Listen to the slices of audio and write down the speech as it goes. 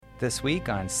This week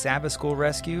on Sabbath School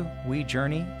Rescue, we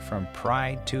journey from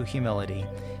pride to humility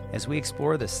as we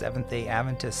explore the Seventh-day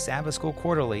Adventist Sabbath School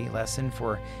Quarterly lesson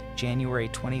for January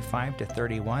 25 to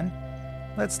 31.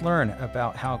 Let's learn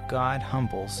about how God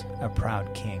humbles a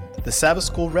proud king. The Sabbath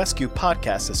School Rescue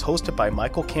podcast is hosted by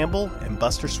Michael Campbell and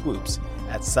Buster Swoops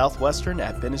at Southwestern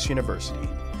Adventist University.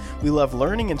 We love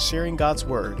learning and sharing God's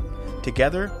Word.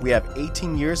 Together, we have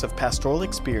 18 years of pastoral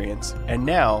experience, and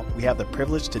now we have the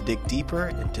privilege to dig deeper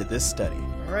into this study.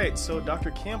 All right, so Dr.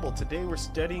 Campbell, today we're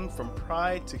studying from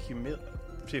pride to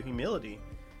humility.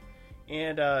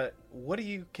 And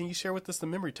can you share with us the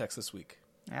memory text this week?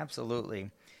 Absolutely.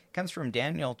 It comes from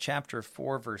Daniel chapter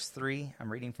 4, verse 3.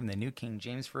 I'm reading from the New King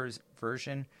James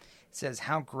Version. It says,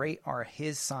 "How great are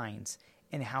his signs,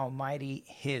 and how mighty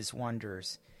his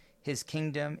wonders. His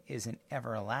kingdom is an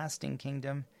everlasting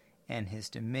kingdom, and his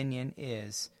dominion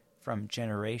is from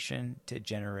generation to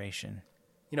generation."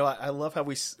 You know, I love how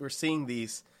we're seeing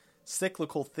these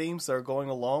cyclical themes that are going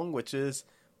along, which is,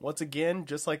 once again,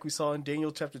 just like we saw in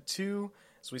Daniel chapter 2,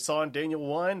 as we saw in Daniel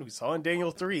 1, we saw in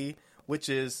Daniel 3, which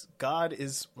is God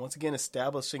is once again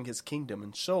establishing his kingdom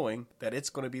and showing that it's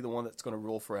going to be the one that's going to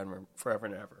rule forever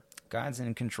and ever. God's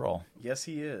in control. Yes,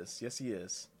 he is. Yes, he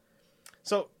is.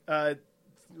 So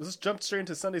let's jump straight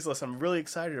into Sunday's lesson. I'm really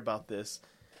excited about this.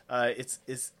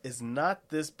 It's not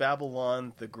this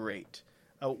Babylon the Great.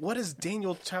 What is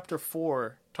Daniel chapter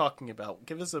 4 talking about?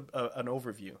 Give us an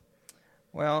overview.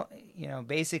 Well,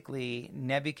 basically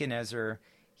Nebuchadnezzar,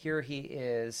 here he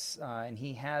is, and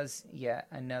he has yet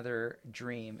another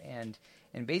dream. And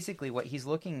basically what he's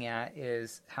looking at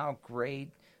is how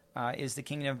great is the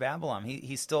kingdom of Babylon.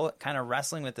 He's still kind of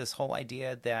wrestling with this whole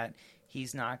idea that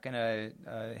he's not going to,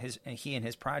 he and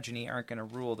his progeny aren't going to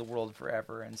rule the world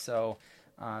forever. And so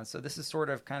this is sort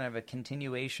of kind of a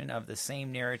continuation of the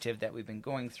same narrative that we've been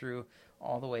going through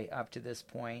all the way up to this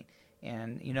point.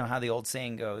 And you know how the old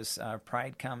saying goes,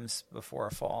 pride comes before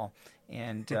a fall.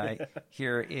 And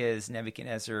here is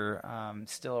Nebuchadnezzar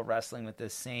still wrestling with the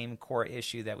same core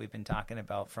issue that we've been talking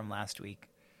about from last week.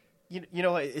 You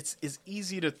know, it's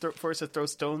easy for us to throw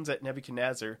stones at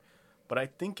Nebuchadnezzar, but I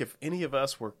think if any of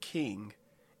us were king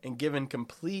and given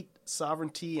complete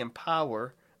sovereignty and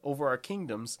power over our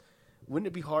kingdoms, wouldn't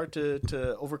it be hard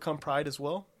to overcome pride as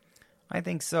well? I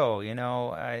think so. You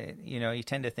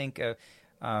tend to think of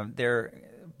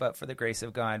but for the grace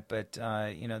of God. But,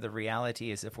 the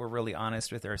reality is if we're really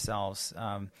honest with ourselves,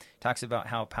 talks about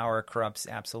how power corrupts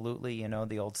absolutely,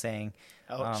 the old saying.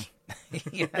 Ouch.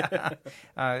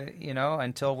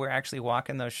 Until we're actually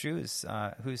walking those shoes,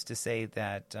 who's to say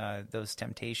that those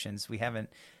temptations, we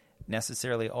haven't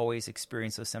necessarily always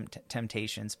experienced those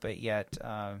temptations, but yet,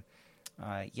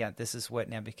 this is what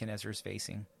Nebuchadnezzar is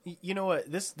facing. You know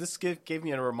what? This gave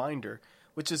me a reminder,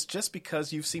 which is just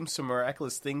because you've seen some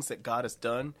miraculous things that God has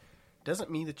done,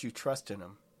 doesn't mean that you trust in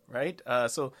him, right?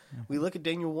 We look at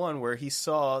Daniel 1 where he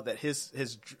saw that his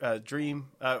dream,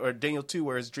 or Daniel 2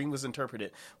 where his dream was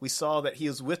interpreted. We saw that he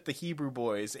was with the Hebrew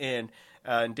boys and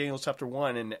in Daniel chapter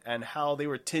 1 and how they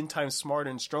were 10 times smarter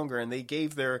and stronger, and they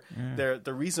gave their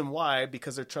the reason why,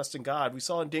 because they're trusting God. We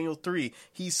saw in Daniel 3,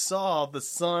 he saw the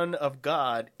Son of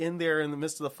God in the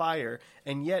midst of the fire,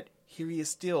 and yet here he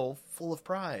is still full of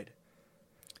pride.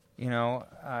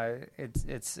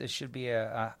 It should be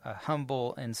a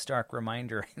humble and stark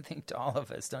reminder, I think, to all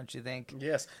of us, don't you think?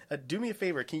 Yes. Do me a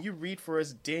favor. Can you read for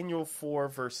us Daniel 4,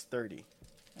 verse 30?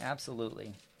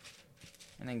 Absolutely.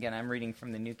 And again, I'm reading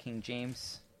from the New King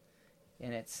James,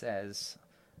 and it says,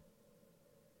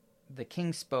 "The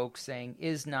king spoke, saying,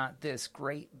 'Is not this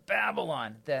great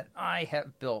Babylon that I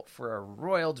have built for a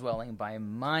royal dwelling by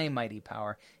my mighty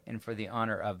power and for the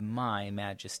honor of my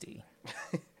majesty?'"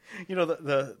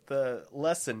 The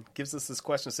lesson gives us this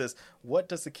question. It says, what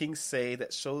does the king say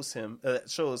that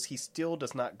shows he still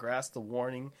does not grasp the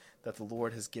warning that the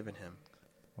Lord has given him?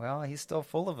 Well, he's still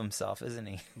full of himself, isn't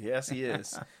he? Yes, he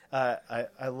is.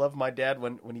 I love my dad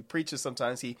when he preaches.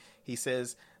 Sometimes he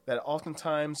says that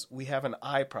oftentimes we have an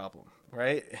eye problem,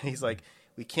 right? He's like,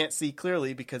 we can't see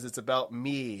clearly because it's about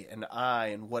me and I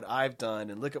and what I've done,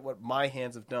 and look at what my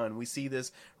hands have done. We see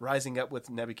this rising up with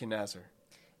Nebuchadnezzar.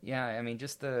 Yeah, I mean,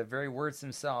 just the very words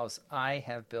themselves, "I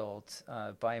have built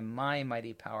by my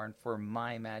mighty power and for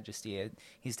my majesty."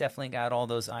 He's definitely got all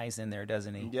those eyes in there,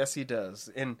 doesn't he? Yes, he does.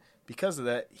 And because of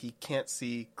that, he can't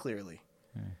see clearly.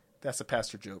 That's a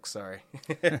pastor joke, sorry.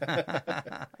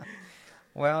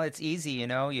 Well, it's easy,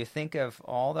 you think of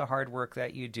all the hard work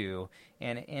that you do,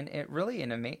 and it really,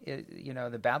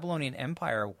 the Babylonian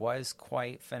Empire was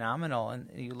quite phenomenal. And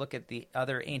you look at the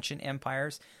other ancient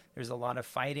empires, there's a lot of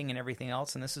fighting and everything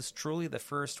else, and this is truly the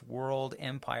first world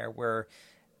empire where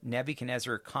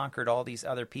Nebuchadnezzar conquered all these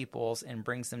other peoples and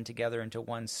brings them together into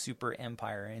one super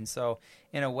empire. And so,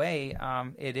 in a way,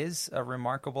 it is a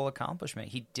remarkable accomplishment.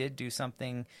 He did do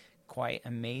something quite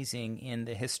amazing in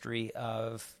the history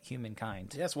of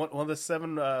humankind. Yes, one of the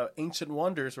seven ancient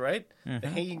wonders, right? Mm-hmm. The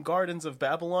Hanging Gardens of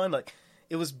Babylon. Like,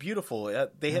 it was beautiful.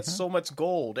 They had so much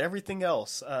gold, everything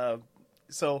else.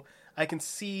 So I can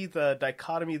see the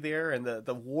dichotomy there and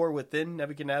the war within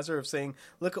Nebuchadnezzar of saying,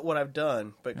 look at what I've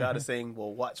done. But God is saying,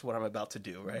 well, watch what I'm about to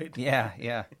do, right?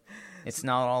 Yeah. It's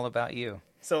not all about you.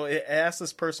 So it asks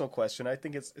this personal question. I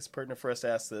think it's pertinent for us to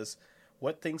ask this.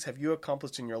 What things have you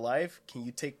accomplished in your life? Can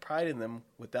you take pride in them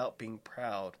without being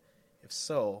proud? If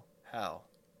so, how?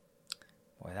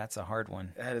 Boy, that's a hard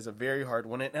one. That is a very hard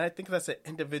one. And I think that's an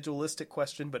individualistic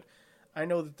question, but I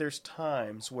know that there's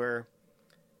times where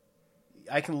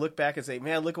I can look back and say,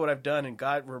 man, look at what I've done. And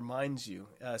God reminds you,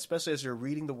 especially as you're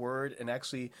reading the Word and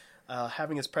actually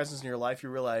having His presence in your life, you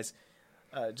realize,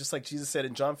 just like Jesus said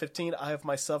in John 15, I of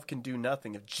myself can do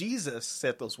nothing. If Jesus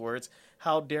said those words,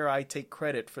 how dare I take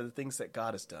credit for the things that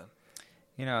God has done?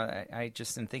 I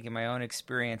just am thinking my own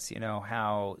experience,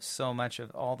 how so much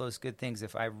of all those good things,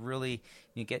 if I really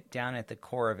you get down at the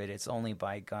core of it, it's only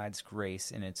by God's grace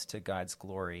and it's to God's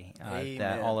glory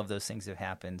that all of those things have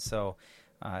happened. So,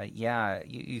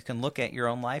 you can look at your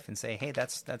own life and say, hey,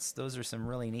 those are some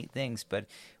really neat things. But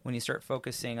when you start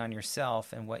focusing on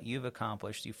yourself and what you've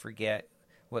accomplished, you forget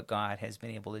what God has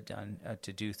been able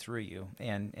to do through you.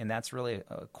 And that's really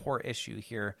a core issue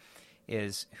here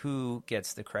is who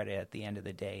gets the credit at the end of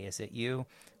the day. Is it you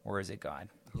or is it God?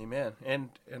 Amen. And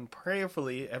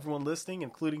prayerfully, everyone listening,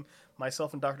 including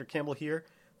myself and Dr. Campbell here,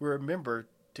 we remember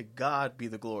to God be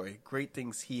the glory. Great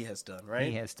things He has done, right?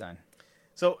 He has done.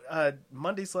 So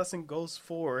Monday's lesson goes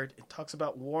forward. It talks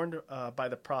about warned by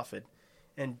the prophet.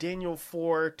 And Daniel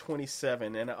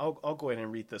 4:27, and I'll go ahead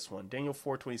and read this one. Daniel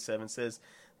 4:27 says,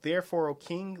 Therefore, O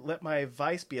king, let my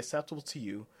advice be acceptable to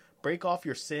you. Break off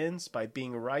your sins by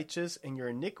being righteous and your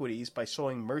iniquities by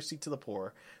showing mercy to the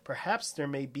poor. Perhaps there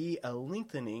may be a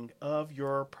lengthening of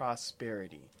your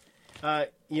prosperity.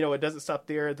 It doesn't stop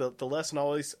there. The lesson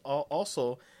always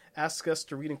also asks us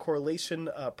to read in correlation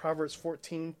Proverbs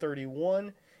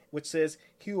 14:31, which says,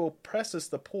 He who oppresses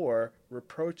the poor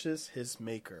reproaches his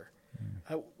maker.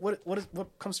 What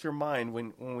comes to your mind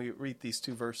when we read these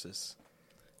two verses?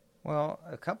 Well,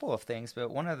 a couple of things,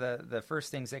 but one of the first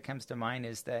things that comes to mind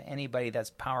is that anybody that's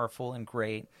powerful and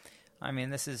great, I mean,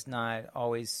 this is not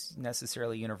always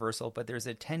necessarily universal, but there's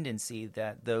a tendency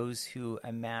that those who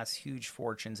amass huge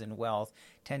fortunes and wealth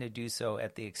tend to do so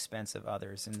at the expense of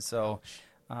others. And so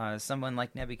someone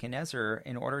like Nebuchadnezzar,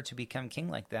 in order to become king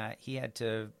like that, he had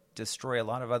to destroy a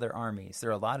lot of other armies. There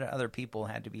are a lot of other people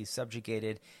had to be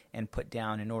subjugated and put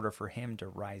down in order for him to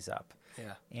rise up.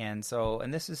 Yeah. And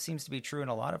this seems to be true in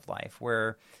a lot of life,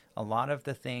 where a lot of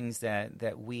the things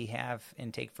that we have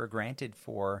and take for granted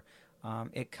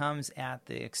it comes at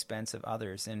the expense of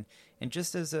others. And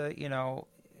just as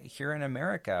here in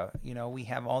America, we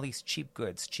have all these cheap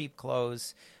goods, cheap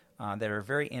clothes that are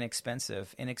very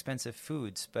inexpensive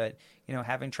foods. But,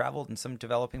 having traveled in some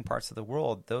developing parts of the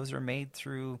world, those are made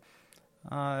through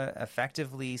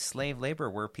effectively slave labor,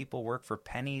 where people work for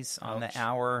pennies on the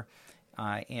hour,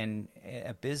 in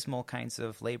abysmal kinds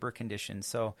of labor conditions.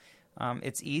 So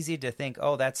it's easy to think,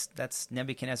 oh, that's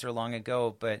Nebuchadnezzar long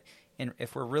ago. But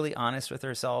if we're really honest with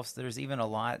ourselves, there's even a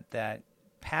lot that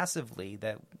passively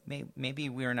that maybe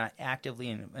we're not actively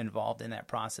involved in that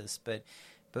process, but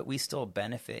we still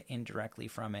benefit indirectly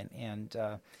from it.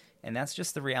 And that's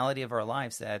just the reality of our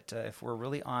lives, that if we're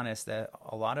really honest, that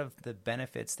a lot of the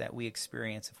benefits that we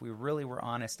experience, if we really were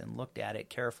honest and looked at it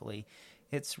carefully,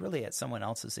 it's really at someone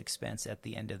else's expense at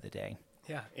the end of the day.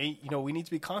 Yeah, and, we need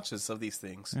to be conscious of these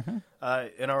things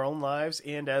in our own lives,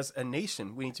 and as a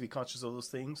nation, we need to be conscious of those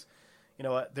things.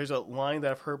 There's a line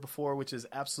that I've heard before, which is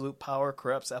absolute power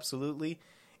corrupts absolutely,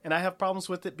 and I have problems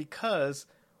with it because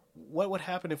what would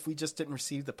happen if we just didn't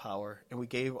receive the power and we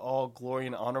gave all glory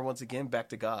and honor once again back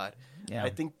to God? Yeah. I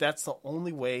think that's the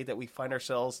only way that we find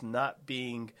ourselves not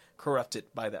being corrupted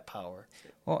by that power.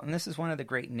 Well, and this is one of the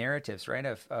great narratives, right,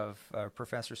 of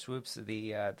Professor Swoops,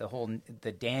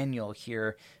 the Daniel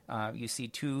here. You see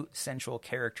two central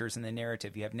characters in the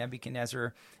narrative. You have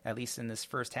Nebuchadnezzar, at least in this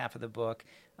first half of the book,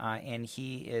 and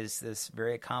he is this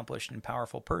very accomplished and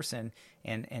powerful person,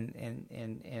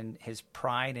 and his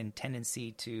pride and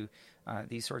tendency to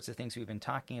these sorts of things we've been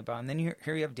talking about. And then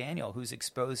here you have Daniel, who's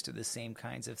exposed to the same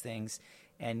kinds of things,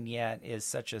 and yet is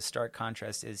such a stark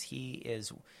contrast as he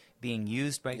is being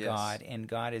used by God, and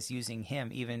God is using him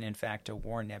even, in fact, to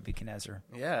warn Nebuchadnezzar.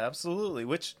 Yeah, absolutely.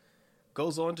 Which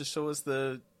goes on to show us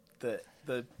the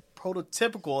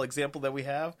prototypical example that we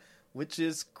have, which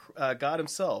is God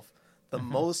himself. The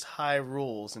Most High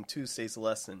rules in Tuesday's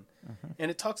lesson.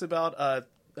 And it talks about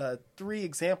 3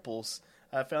 examples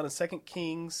found in 2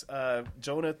 Kings,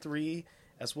 Jonah 3,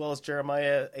 as well as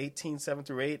Jeremiah 18, 7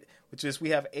 through 8, which is we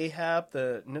have Ahab,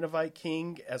 the Ninevite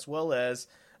king, as well as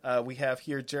we have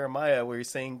here Jeremiah, where he's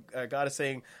saying, God is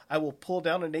saying, I will pull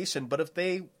down a nation, but if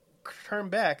they turn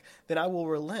back, then I will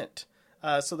relent.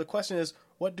 So the question is,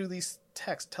 what do these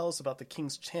texts tell us about the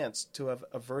king's chance to have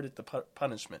averted the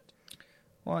punishment?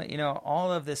 Well,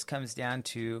 all of this comes down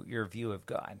to your view of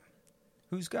God.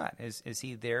 Who's God? Is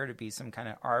he there to be some kind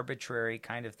of arbitrary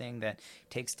kind of thing that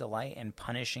takes delight in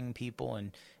punishing people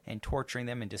and torturing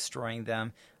them and destroying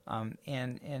them?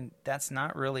 And that's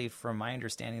not really, from my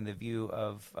understanding, the view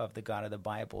of the God of the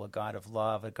Bible, a God of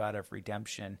love, a God of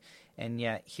redemption. And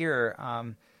yet here,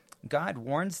 God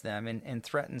warns them and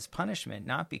threatens punishment,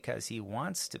 not because he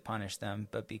wants to punish them,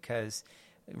 but because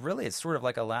really it's sort of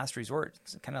like a last resort.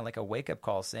 It's kind of like a wake-up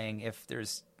call saying, if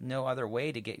there's no other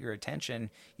way to get your attention,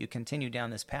 you continue down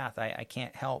this path. I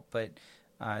can't help but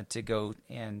to go.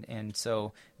 And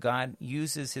so God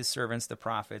uses his servants, the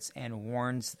prophets, and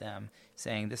warns them,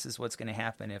 saying this is what's going to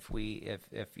happen if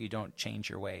you don't change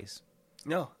your ways.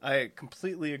 No, I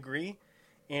completely agree.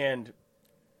 And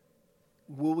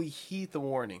will we heed the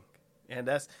warning? And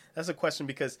that's a question,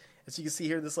 because as you can see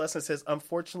here, this lesson says,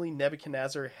 unfortunately,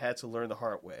 Nebuchadnezzar had to learn the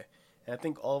hard way. And I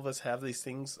think all of us have these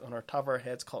things on our top of our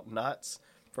heads called knots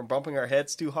from bumping our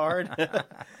heads too hard.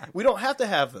 We don't have to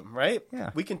have them, right? Yeah.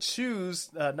 We can choose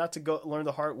not to go learn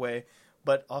the hard way,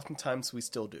 but oftentimes we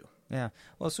still do. Yeah.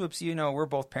 Well, Swoops, we're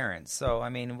both parents. So,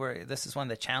 this is one of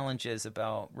the challenges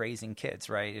about raising kids,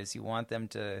 right? Is you want them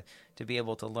to be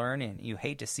able to learn, and you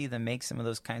hate to see them make some of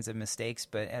those kinds of mistakes.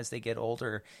 But as they get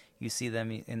older, you see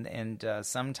them, and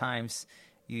sometimes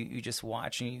you just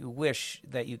watch and you wish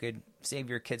that you could save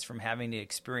your kids from having to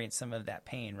experience some of that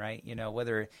pain, right?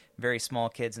 Whether very small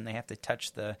kids and they have to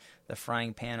touch the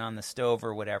frying pan on the stove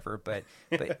or whatever. But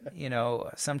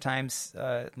sometimes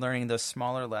learning those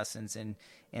smaller lessons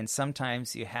and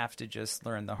sometimes you have to just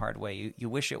learn the hard way. You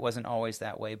wish it wasn't always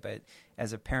that way, but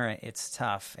as a parent, it's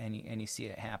tough, and you see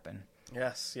it happen.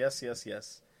 Yes.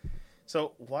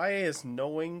 So why is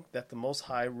knowing that the Most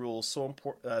High rules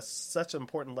such an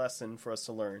important lesson for us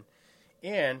to learn?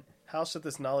 And how should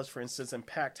this knowledge, for instance,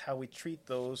 impact how we treat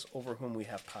those over whom we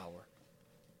have power?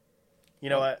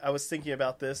 I was thinking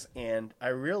about this, and I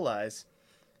realized,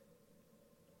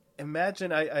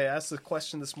 imagine I asked the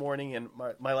question this morning in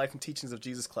my Life and Teachings of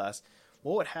Jesus class,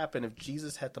 what would happen if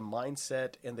Jesus had the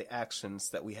mindset and the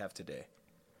actions that we have today?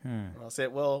 And I'll say,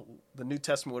 well, the New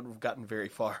Testament wouldn't have gotten very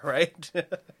far, right?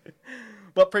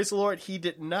 But praise the Lord, he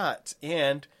did not.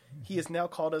 And he has now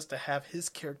called us to have his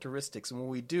characteristics. And when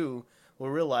we do,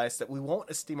 we'll realize that we won't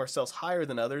esteem ourselves higher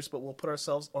than others, but we'll put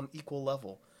ourselves on equal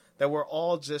level. That we're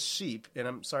all just sheep. And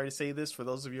I'm sorry to say this for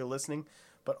those of you listening,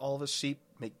 but all of us sheep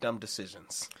make dumb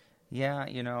decisions. Yeah,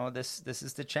 this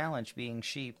is the challenge, being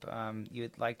sheep.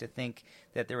 You'd like to think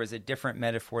that there was a different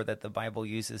metaphor that the Bible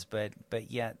uses, but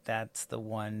yet that's the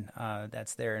one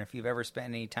that's there. And if you've ever spent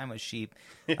any time with sheep,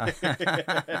 you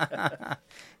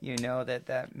know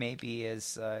that maybe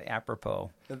is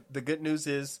apropos. The good news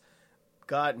is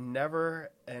God never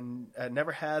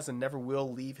has and never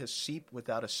will leave his sheep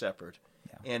without a shepherd.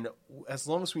 Yeah. And as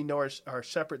long as we know our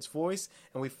shepherd's voice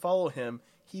and we follow him,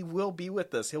 he will be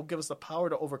with us. He'll give us the power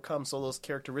to overcome some of those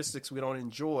characteristics we don't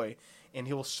enjoy, and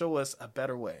he will show us a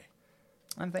better way.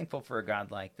 I'm thankful for a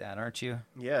God like that, aren't you?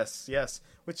 Yes.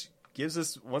 Which gives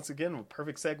us, once again, a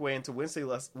perfect segue into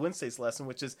Wednesday's lesson,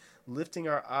 which is lifting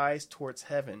our eyes towards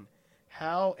heaven.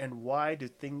 How and why do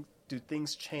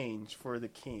things change for the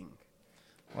king?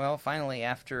 Well, finally,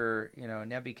 after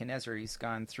Nebuchadnezzar, he's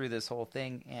gone through this whole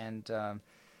thing, and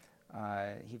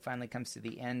he finally comes to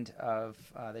the end of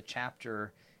the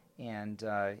chapter, and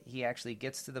he actually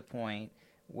gets to the point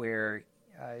where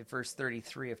verse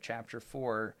 33 of chapter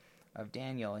 4 of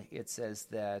Daniel, it says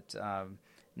that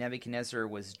Nebuchadnezzar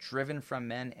was driven from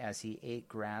men as he ate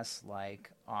grass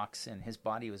like oxen. His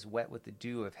body was wet with the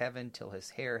dew of heaven till his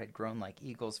hair had grown like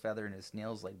eagle's feather and his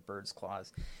nails like bird's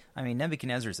claws.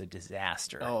 Nebuchadnezzar's a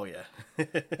disaster. Oh, yeah.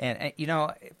 and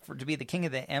to be the king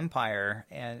of the empire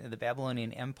and the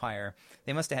Babylonian Empire,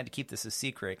 they must have had to keep this a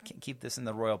secret, keep this in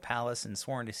the royal palace and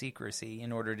sworn to secrecy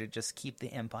in order to just keep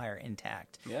the empire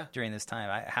intact during this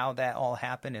time. How that all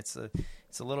happened, it's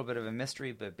a little bit of a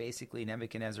mystery, but basically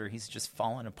Nebuchadnezzar, he's just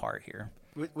fallen apart here.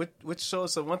 Which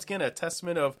shows, once again, a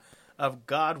testament of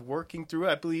God working through.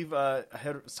 I believe I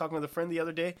was talking with a friend the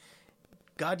other day.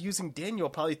 God using Daniel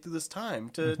probably through this time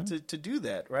to do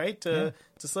that, right? To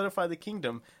solidify the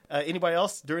kingdom. Anybody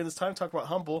else during this time talk about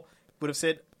humble would have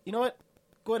said, you know what?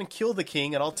 Go ahead and kill the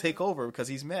king and I'll take over because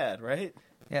he's mad, right?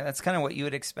 Yeah, that's kind of what you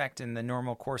would expect in the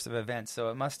normal course of events. So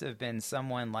it must have been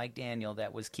someone like Daniel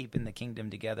that was keeping the kingdom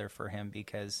together for him,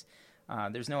 because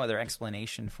there's no other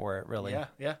explanation for it, really.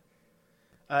 Yeah.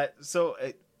 So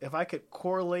if I could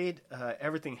correlate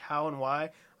everything how and why,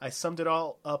 I summed it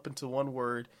all up into one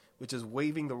word, which is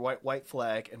waving the white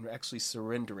flag and actually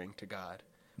surrendering to God,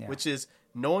 which is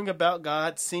knowing about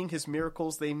God, seeing his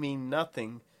miracles. They mean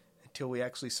nothing until we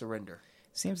actually surrender.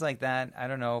 Seems like that. I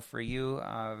don't know for you,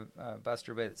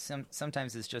 Buster, but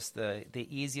sometimes it's just the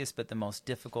easiest but the most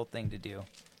difficult thing to do.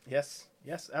 Yes,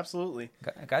 absolutely.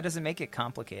 God doesn't make it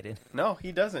complicated. No,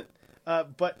 he doesn't.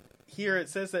 But here it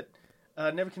says that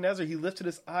Nebuchadnezzar, he lifted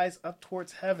his eyes up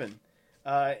towards heaven,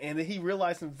 and then he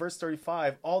realized in verse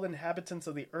 35, all the inhabitants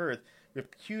of the earth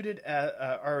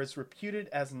are as reputed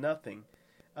as nothing.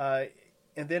 And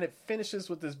then it finishes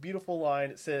with this beautiful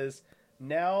line. It says,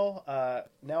 Now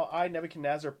I,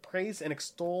 Nebuchadnezzar, praise and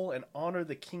extol and honor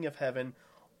the King of heaven,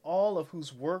 all of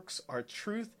whose works are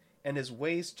truth and his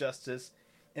ways justice,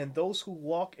 and those who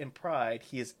walk in pride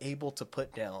he is able to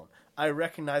put down. I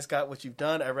recognize, God, what you've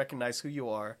done. I recognize who you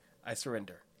are. I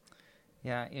surrender.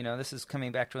 Yeah, this is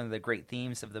coming back to one of the great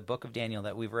themes of the book of Daniel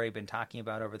that we've already been talking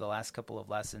about over the last couple of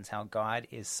lessons, how God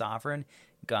is sovereign.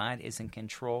 God is in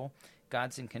control.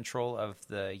 God's in control of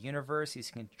the universe.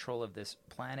 He's in control of this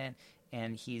planet.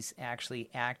 And he's actually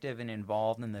active and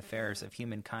involved in the affairs of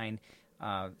humankind,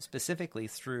 specifically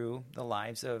through the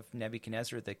lives of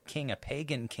Nebuchadnezzar, the king, a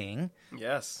pagan king.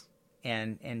 Yes.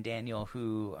 And Daniel,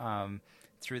 who,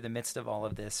 through the midst of all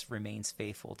of this, remains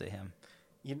faithful to him.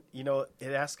 It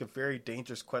asks a very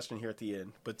dangerous question here at the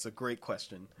end, but it's a great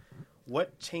question.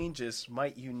 What changes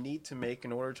might you need to make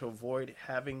in order to avoid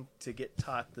having to get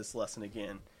taught this lesson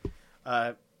again?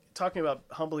 Talking about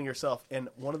humbling yourself, and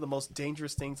one of the most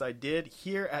dangerous things I did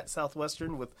here at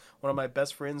Southwestern with one of my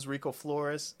best friends, Rico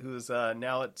Flores, who's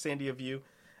now at Sandia View,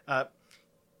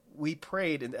 we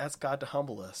prayed and asked God to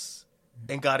humble us,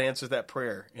 and God answered that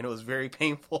prayer, and it was very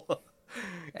painful.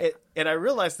 And I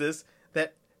realized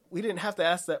that we didn't have to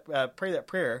ask pray that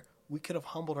prayer. We could have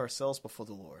humbled ourselves before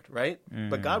the Lord, right?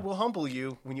 But God will humble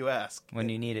you when you ask. When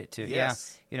you need it to.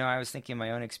 Yes. Yeah. I was thinking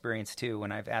my own experience too,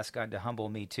 when I've asked God to humble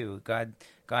me too.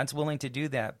 God's willing to do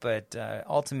that, but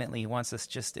ultimately he wants us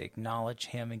just to acknowledge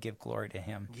him and give glory to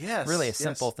him. Yes. Really a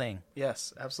simple thing.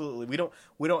 Yes, absolutely.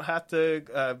 We don't have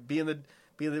to be in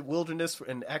the wilderness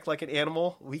and act like an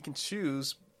animal. We can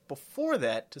choose before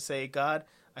that to say, God,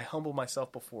 I humble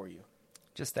myself before you.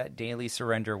 Just that daily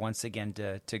surrender once again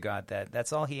to God.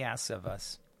 That's all he asks of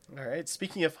us. All right.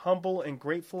 Speaking of humble and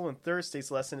grateful, in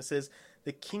Thursday's lesson, it says,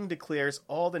 the king declares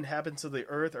all the inhabitants of the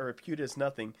earth are reputed as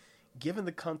nothing. Given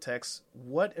the context,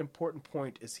 what important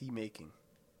point is he making?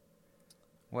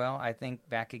 Well, I think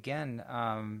back again,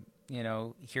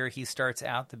 here he starts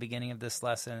out the beginning of this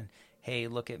lesson, hey,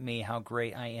 look at me, how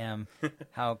great I am,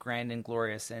 how grand and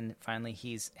glorious. And finally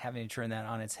he's having to turn that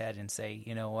on its head and say,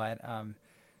 you know what,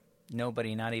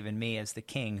 nobody, not even me, as the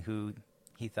king who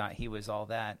he thought he was all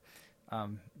that.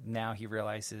 Now he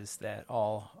realizes that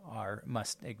all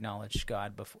must acknowledge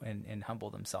God and humble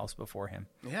themselves before him.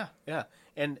 Yeah.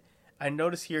 And I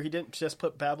notice here he didn't just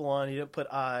put Babylon, he didn't put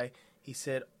he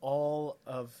said all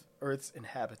of Earth's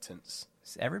inhabitants.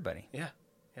 It's everybody. Yeah.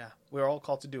 We're all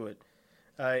called to do it.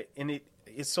 And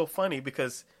it's so funny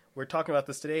because we're talking about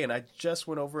this today, and I just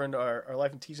went over in our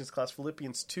Life and Teachings class,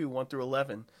 Philippians 2,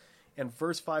 1-11. And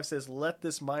verse 5 says, let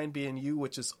this mind be in you,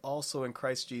 which is also in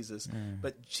Christ Jesus.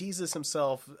 But Jesus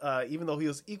himself, even though he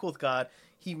was equal with God,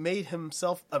 he made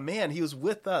himself a man. He was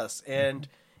with us. And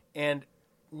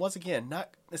once again,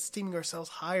 not esteeming ourselves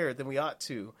higher than we ought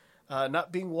to,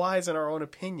 not being wise in our own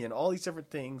opinion, all these different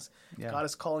things God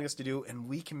is calling us to do. And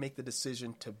we can make the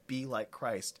decision to be like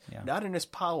Christ, not in his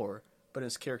power, but in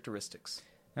his characteristics.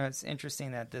 Now, it's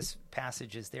interesting that this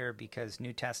passage is there because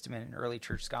New Testament and early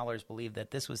church scholars believe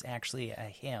that this was actually a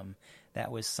hymn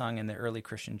that was sung in the early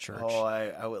Christian church. Oh,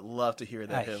 I would love to hear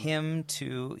that hymn. A hymn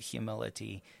to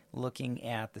humility, looking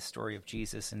at the story of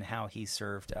Jesus and how he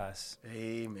served us.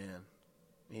 Amen.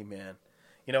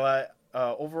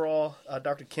 Overall,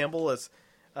 Dr. Campbell,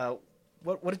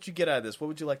 what did you get out of this? What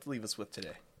would you like to leave us with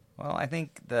today? Well, I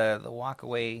think the walk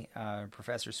away,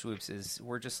 Professor Swoops, is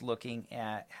we're just looking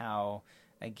at how,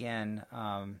 again,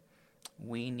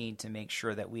 we need to make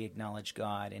sure that we acknowledge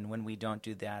God. And when we don't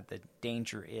do that, the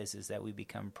danger is that we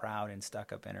become proud and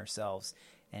stuck up in ourselves.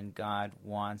 and God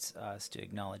wants us to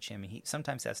acknowledge him. He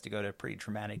sometimes has to go to pretty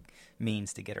dramatic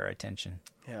means to get our attention.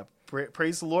 Yeah,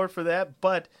 praise the Lord for that.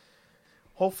 But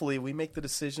hopefully we make the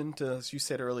decision to, as you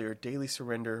said earlier, daily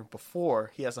surrender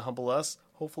before he has to humble us.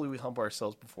 Hopefully we humble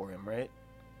ourselves before him, right?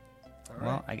 All right.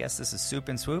 Well, I guess this is Soup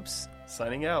and Swoops.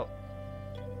 Signing out.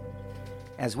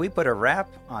 As we put a wrap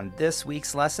on this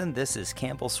week's lesson, this is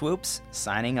Campbell Swoops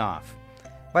signing off.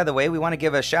 By the way, we want to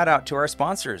give a shout out to our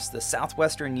sponsors, the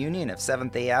Southwestern Union of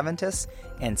Seventh-day Adventists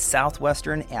and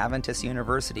Southwestern Adventist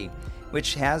University,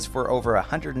 which has for over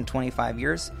 125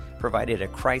 years provided a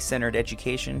Christ-centered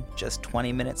education just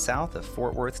 20 minutes south of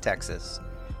Fort Worth, Texas.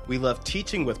 We love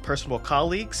teaching with personable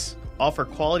colleagues, offer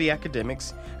quality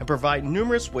academics, and provide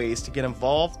numerous ways to get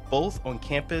involved both on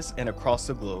campus and across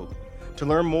the globe. To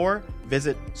learn more,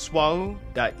 visit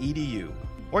swau.edu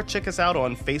or check us out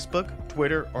on Facebook,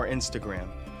 Twitter, or Instagram.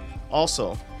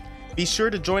 Also, be sure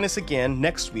to join us again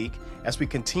next week as we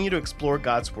continue to explore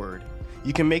God's Word.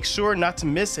 You can make sure not to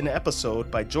miss an episode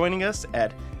by joining us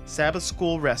at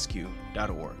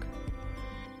sabbathschoolrescue.org.